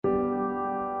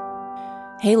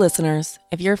Hey listeners,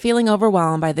 if you're feeling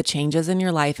overwhelmed by the changes in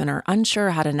your life and are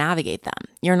unsure how to navigate them,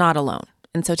 you're not alone.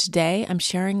 And so today I'm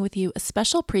sharing with you a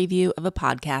special preview of a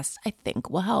podcast I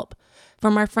think will help.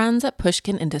 From our friends at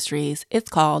Pushkin Industries, it's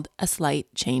called A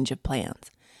Slight Change of Plans.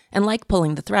 And like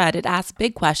pulling the thread, it asks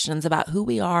big questions about who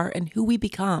we are and who we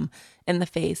become in the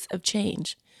face of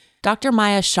change. Dr.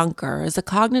 Maya Shankar is a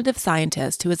cognitive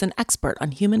scientist who is an expert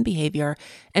on human behavior,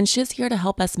 and she's here to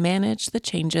help us manage the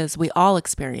changes we all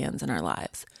experience in our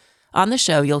lives. On the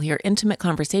show, you'll hear intimate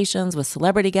conversations with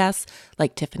celebrity guests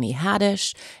like Tiffany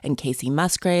Haddish and Casey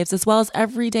Musgraves, as well as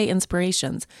everyday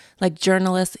inspirations like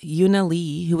journalist Yoona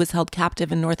Lee, who was held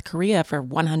captive in North Korea for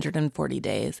 140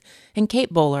 days, and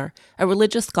Kate Bowler, a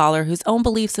religious scholar whose own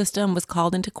belief system was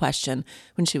called into question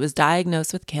when she was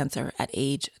diagnosed with cancer at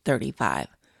age 35.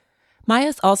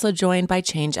 Maya's also joined by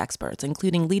change experts,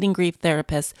 including leading grief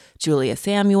therapist Julia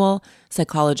Samuel,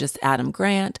 psychologist Adam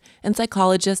Grant, and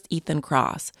psychologist Ethan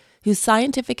Kross, whose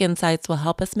scientific insights will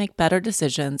help us make better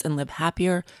decisions and live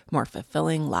happier, more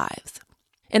fulfilling lives.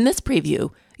 In this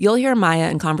preview, you'll hear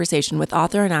Maya in conversation with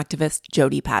author and activist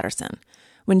Jody Patterson.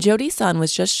 When Jody's son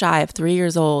was just shy of 3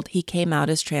 years old, he came out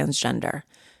as transgender.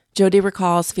 Jody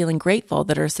recalls feeling grateful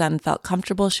that her son felt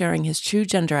comfortable sharing his true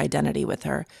gender identity with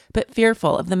her, but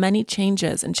fearful of the many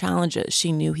changes and challenges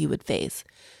she knew he would face.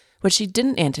 What she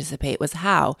didn't anticipate was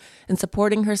how, in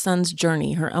supporting her son's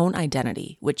journey, her own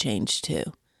identity would change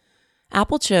too.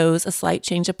 Apple chose A Slight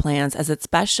Change of Plans as its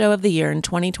best show of the year in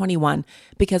 2021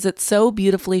 because it so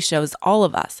beautifully shows all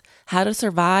of us how to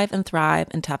survive and thrive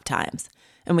in tough times.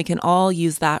 And we can all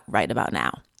use that right about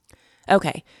now.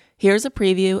 Okay, here's a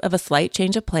preview of A Slight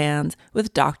Change of Plans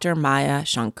with Dr. Maya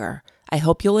Shankar. I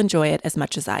hope you'll enjoy it as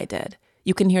much as I did.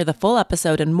 You can hear the full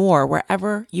episode and more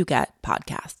wherever you get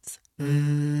podcasts.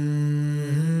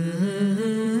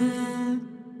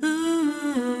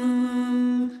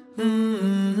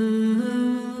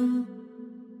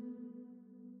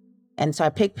 And so I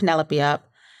picked Penelope up,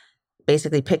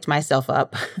 basically picked myself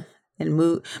up and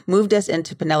moved us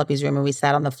into Penelope's room, and we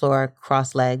sat on the floor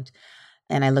cross-legged.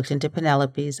 And I looked into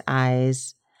Penelope's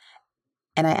eyes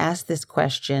and I asked this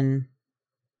question: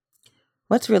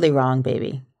 what's really wrong,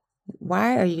 baby?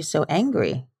 Why are you so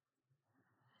angry?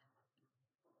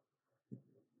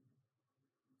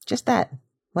 Just that.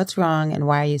 What's wrong and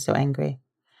why are you so angry?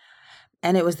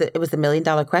 And it was the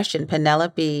million-dollar question.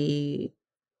 Penelope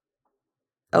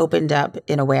opened up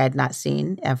in a way I'd not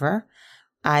seen ever,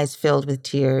 eyes filled with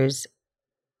tears.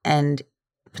 And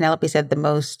Penelope said the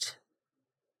most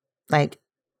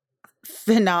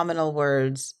phenomenal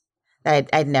words that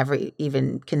I'd never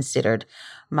even considered.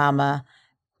 Mama,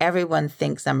 everyone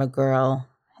thinks I'm a girl,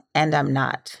 and I'm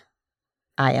not.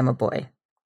 I am a boy.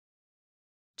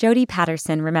 Jody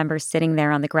Patterson remembers sitting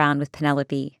there on the ground with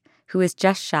Penelope, who was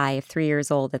just shy of 3 years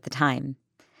old at the time.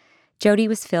 Jody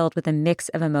was filled with a mix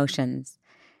of emotions,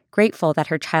 grateful that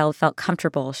her child felt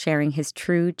comfortable sharing his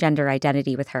true gender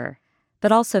identity with her,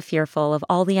 but also fearful of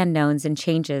all the unknowns and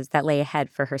changes that lay ahead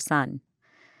for her son.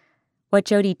 What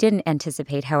Jody didn't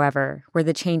anticipate, however, were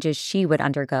the changes she would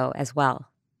undergo as well.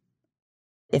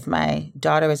 If my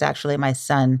daughter is actually my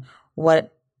son,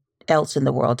 what else in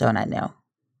the world don't I know?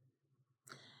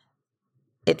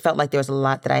 It felt like there was a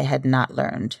lot that I had not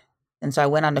learned. And so I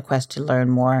went on a quest to learn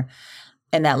more.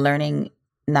 And that learning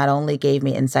not only gave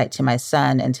me insight to my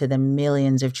son and to the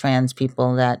millions of trans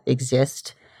people that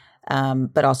exist,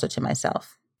 but also to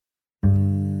myself.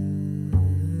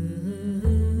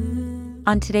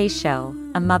 On today's show,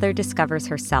 a mother discovers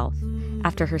herself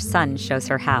after her son shows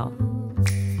her how.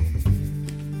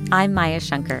 I'm Maya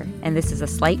Shankar, and this is A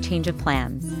Slight Change of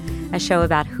Plans, a show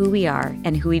about who we are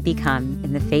and who we become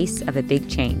in the face of a big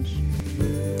change.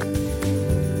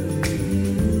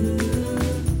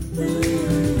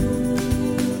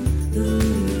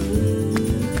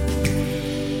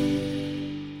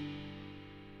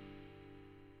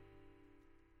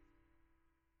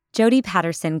 Jody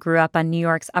Patterson grew up on New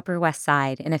York's Upper West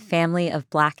Side in a family of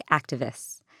Black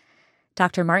activists.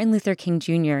 Dr. Martin Luther King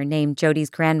Jr. named Jody's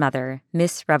grandmother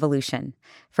Miss Revolution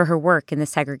for her work in the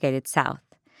segregated South.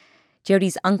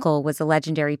 Jody's uncle was a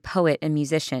legendary poet and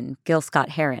musician, Gil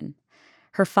Scott-Heron.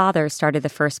 Her father started the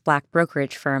first Black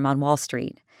brokerage firm on Wall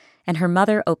Street, and her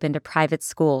mother opened a private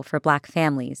school for Black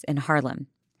families in Harlem.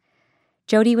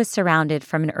 Jody was surrounded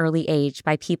from an early age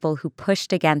by people who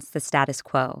pushed against the status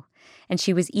quo, and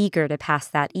she was eager to pass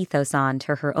that ethos on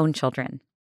to her own children.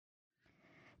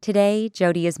 Today,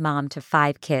 Jody is mom to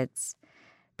 5 kids,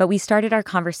 but we started our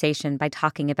conversation by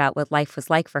talking about what life was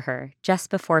like for her just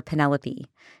before Penelope,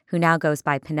 who now goes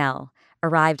by Penel,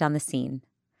 arrived on the scene.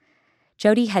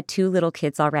 Jody had 2 little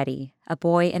kids already, a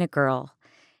boy and a girl,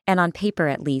 And on paper,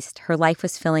 at least, her life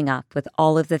was filling up with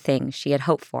all of the things she had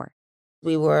hoped for.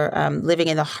 We were living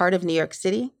in the heart of New York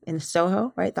City, in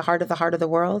Soho, right? The heart of the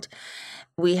world.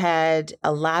 We had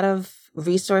a lot of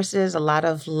resources, a lot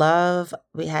of love.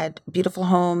 We had a beautiful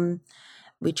home.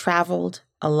 We traveled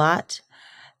a lot.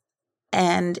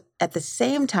 And at the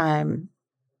same time,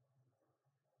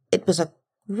 it was a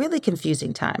really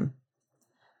confusing time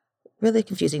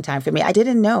for me. I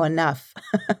didn't know enough,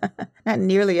 not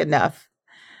nearly enough.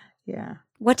 Yeah.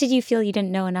 What did you feel you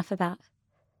didn't know enough about?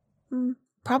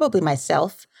 Probably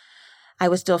myself. I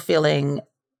was still feeling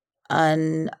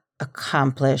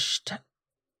unaccomplished,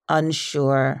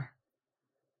 unsure,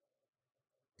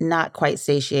 not quite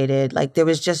satiated. Like there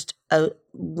was just a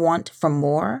want for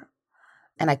more,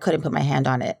 and I couldn't put my hand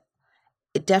on it.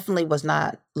 It definitely was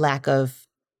not lack of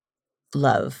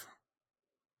love,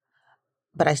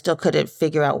 but I still couldn't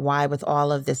figure out why, with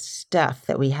all of this stuff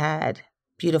that we had,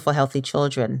 beautiful, healthy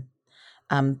children,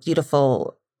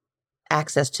 beautiful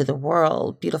access to the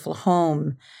world, beautiful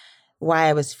home, why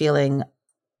I was feeling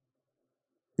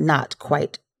not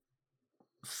quite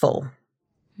full.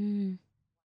 When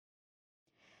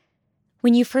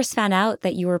you first found out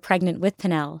that you were pregnant with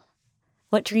Pinnell,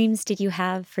 what dreams did you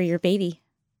have for your baby?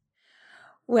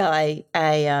 Well, I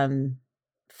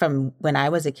from when I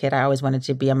was a kid, I always wanted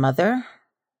to be a mother.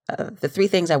 The three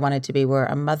things I wanted to be were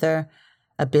a mother,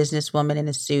 a businesswoman in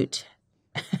a suit,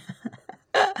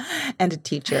 and a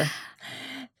teacher.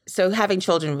 So having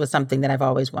children was something that I've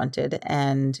always wanted.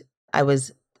 And I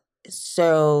was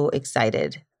so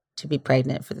excited to be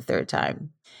pregnant for the third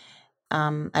time.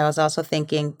 I was also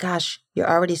thinking, gosh, you're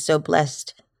already so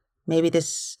blessed. Maybe there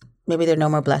are no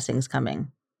more blessings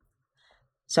coming.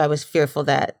 So I was fearful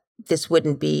that this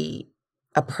wouldn't be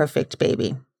a perfect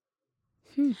baby.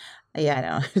 Yeah, I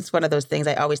know. It's one of those things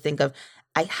I always think of.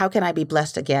 How can I be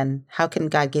blessed again? How can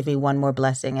God give me one more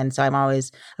blessing? And so I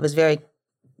was very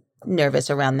nervous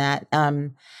around that.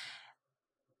 And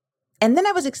then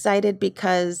I was excited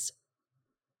because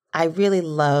I really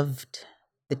loved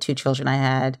the two children I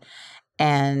had.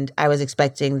 And I was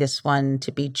expecting this one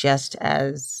to be just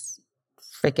as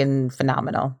freaking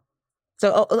phenomenal.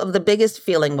 So the biggest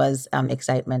feeling was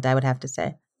excitement, I would have to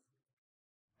say.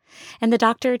 And the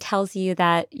doctor tells you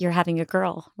that you're having a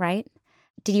girl, right?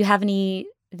 Did you have any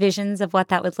visions of what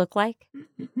that would look like?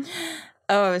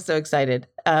 Oh, I was so excited.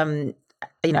 I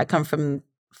come from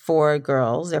 4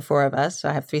 girls. There are 4 of us. So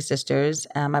I have 3 sisters.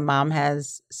 My mom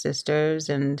has sisters,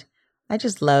 and I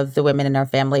just love the women in our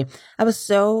family. I was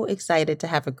so excited to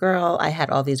have a girl. I had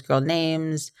all these girl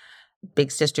names.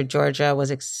 Big sister Georgia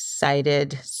was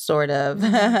excited, sort of,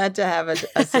 to have a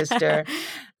sister.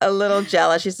 A little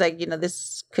jealous. She's like,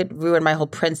 this could ruin my whole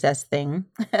princess thing.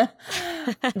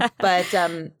 But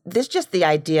this just the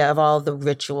idea of all the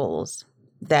rituals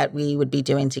that we would be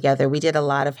doing together. We did a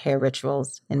lot of hair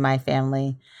rituals in my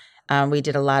family. We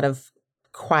did a lot of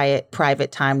quiet,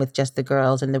 private time with just the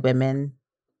girls and the women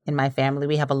in my family.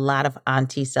 We have a lot of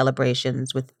auntie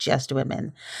celebrations with just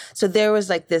women. So there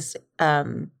was like this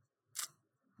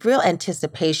real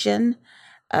anticipation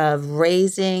of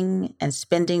raising and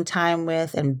spending time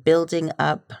with and building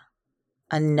up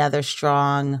another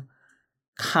strong,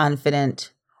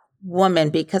 confident woman,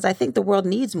 because I think the world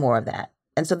needs more of that.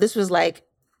 And so this was like,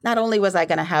 not only was I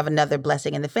going to have another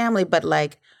blessing in the family, but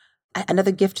like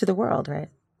another gift to the world, right?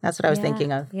 That's what I was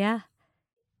thinking of. Yeah.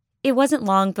 It wasn't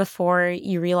long before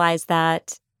you realized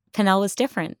that Pinnell was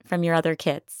different from your other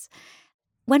kids.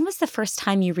 When was the first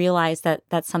time you realized that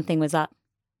something was up?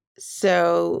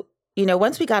 So,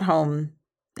 once we got home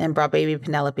and brought baby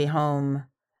Penelope home,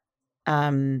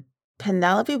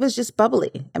 Penelope was just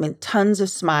bubbly. I mean, tons of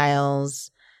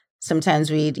smiles. Sometimes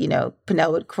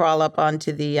Penelope would crawl up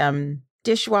onto the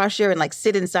dishwasher and like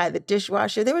sit inside the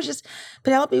dishwasher.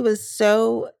 Penelope was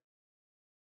so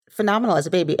phenomenal as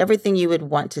a baby. Everything you would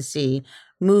want to see,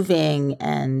 moving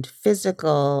and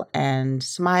physical and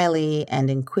smiley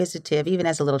and inquisitive, even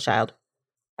as a little child.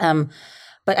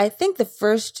 But I think the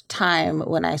first time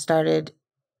when I started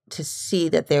to see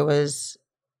that there was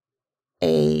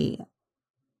a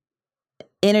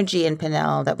energy in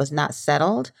Pinnell that was not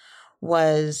settled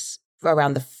was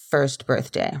around the first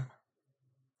birthday.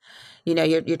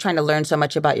 You're trying to learn so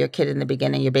much about your kid in the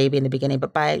beginning, your baby in the beginning,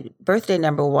 but by birthday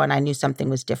number 1, I knew something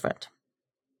was different.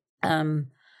 Penelope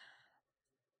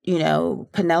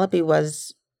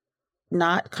was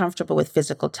not comfortable with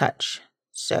physical touch.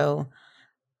 So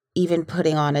even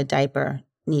putting on a diaper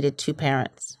needed 2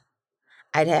 parents.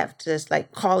 I'd have to just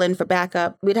call in for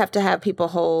backup. We'd have to have people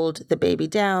hold the baby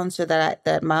down so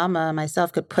that mama,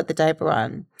 myself, could put the diaper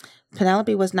on.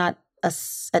 Penelope was not,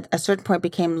 at a certain point,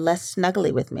 became less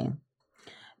snuggly with me.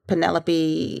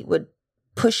 Penelope would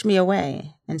push me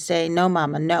away and say, "No,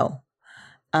 Mama, no.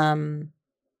 I'm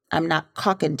not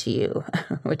talking to you,"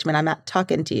 which meant I'm not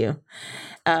talking to you.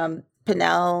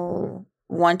 Penel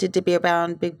wanted to be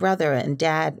around Big Brother and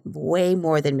Dad way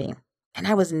more than me. And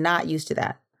I was not used to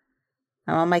that.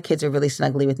 All my kids were really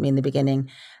snuggly with me in the beginning.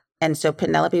 And so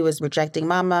Penelope was rejecting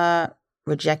Mama,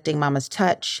 rejecting Mama's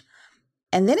touch.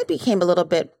 And then it became a little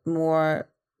bit more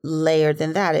layered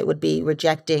than that. It would be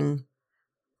rejecting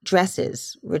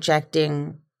dresses,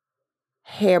 rejecting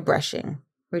hairbrushing,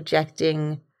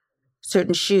 rejecting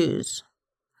certain shoes,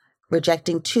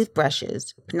 rejecting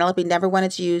toothbrushes. Penelope never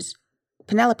wanted to use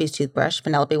Penelope's toothbrush.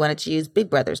 Penelope wanted to use Big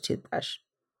Brother's toothbrush.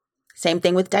 Same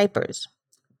thing with diapers,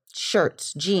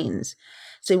 shirts, jeans.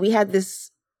 So we had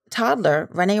this toddler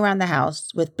running around the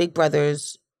house with Big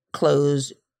Brother's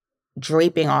clothes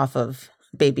draping off of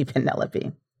baby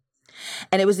Penelope.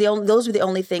 And it was those were the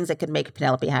only things that could make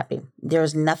Penelope happy. There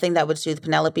was nothing that would soothe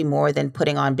Penelope more than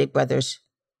putting on Big Brother's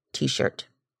t-shirt.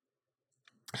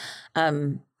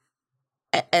 And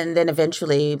then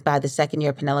eventually, by the second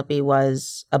year, Penelope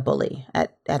was a bully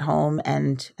at home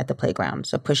and at the playground.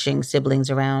 So pushing siblings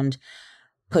around,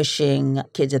 pushing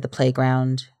kids at the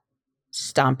playground,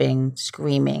 stomping,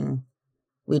 screaming.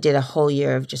 We did a whole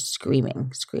year of just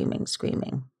screaming.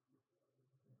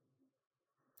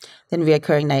 Then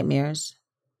reoccurring nightmares.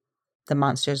 The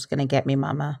monster's going to get me,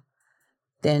 Mama.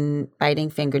 Then biting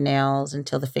fingernails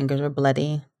until the fingers were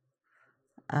bloody.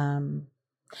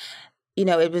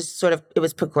 It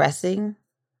was progressing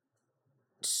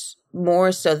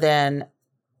more so than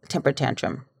temper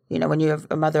tantrum. When you're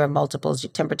a mother of multiples,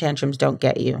 your temper tantrums don't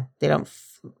get you. They don't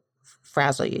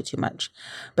frazzle you too much.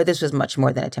 But this was much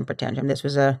more than a temper tantrum. This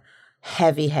was a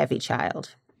heavy, heavy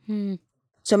child.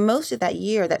 So most of that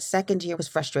year, that second year was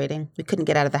frustrating. We couldn't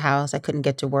get out of the house. I couldn't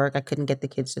get to work. I couldn't get the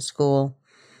kids to school.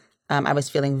 I was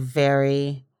feeling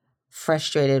very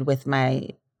frustrated with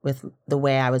the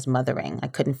way I was mothering. I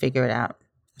couldn't figure it out.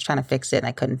 I was trying to fix it and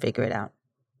I couldn't figure it out.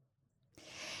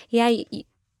 Yeah,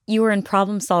 you were in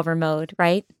problem solver mode,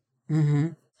 right? Mm-hmm.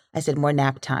 I said more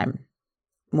nap time,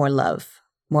 more love,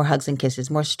 more hugs and kisses,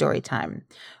 more story time.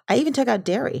 I even took out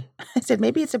dairy. I said,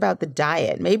 maybe it's about the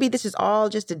diet. Maybe this is all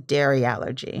just a dairy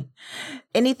allergy.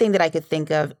 Anything that I could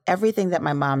think of, everything that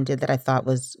my mom did that I thought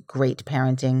was great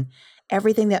parenting,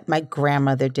 everything that my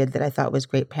grandmother did that I thought was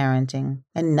great parenting,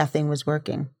 and nothing was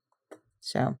working.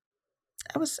 So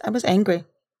I was angry.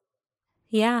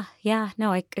 Yeah.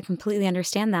 No, I completely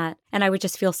understand that. And I would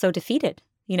just feel so defeated,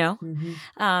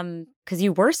 Mm-hmm. Because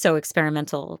you were so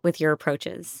experimental with your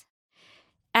approaches.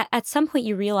 At some point,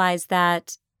 you realize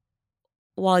that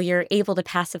while you're able to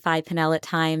pacify Penel at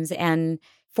times and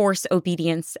force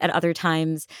obedience at other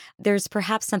times, there's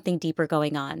perhaps something deeper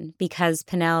going on because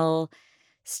Penel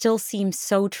still seems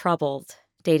so troubled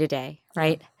day to day,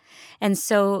 right? And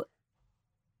so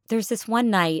there's this one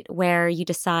night where you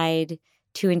decide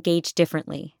to engage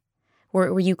differently,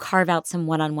 where you carve out some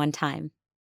one-on-one time.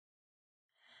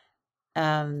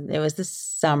 It was the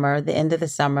summer, the end of the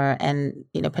summer, and,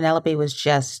 Penelope was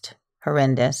just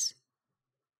horrendous,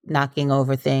 knocking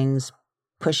over things,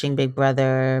 pushing Big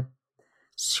Brother,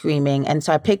 screaming. And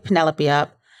so I picked Penelope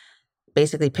up,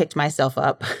 basically picked myself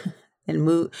up and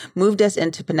moved us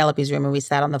into Penelope's room, and we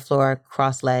sat on the floor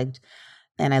cross-legged.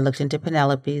 And I looked into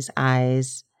Penelope's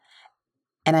eyes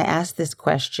and I asked this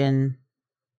question,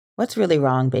 "What's really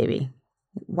wrong, baby?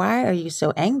 Why are you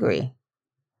so angry?"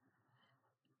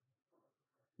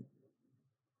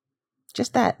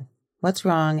 Just that. What's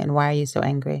wrong and why are you so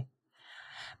angry?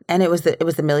 And it was the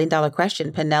 $1 million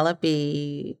question.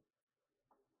 Penelope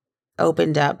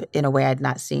opened up in a way I'd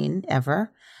not seen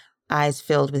ever, eyes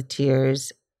filled with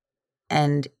tears.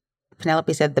 And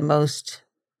Penelope said the most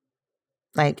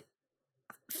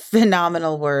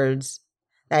phenomenal words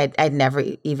that I'd never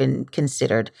even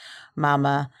considered.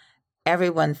 "Mama,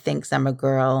 everyone thinks I'm a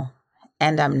girl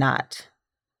and I'm not.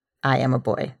 I am a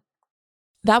boy."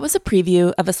 That was a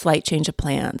preview of A Slight Change of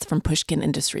Plans from Pushkin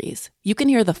Industries. You can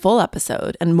hear the full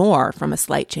episode and more from A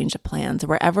Slight Change of Plans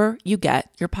wherever you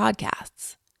get your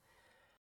podcasts.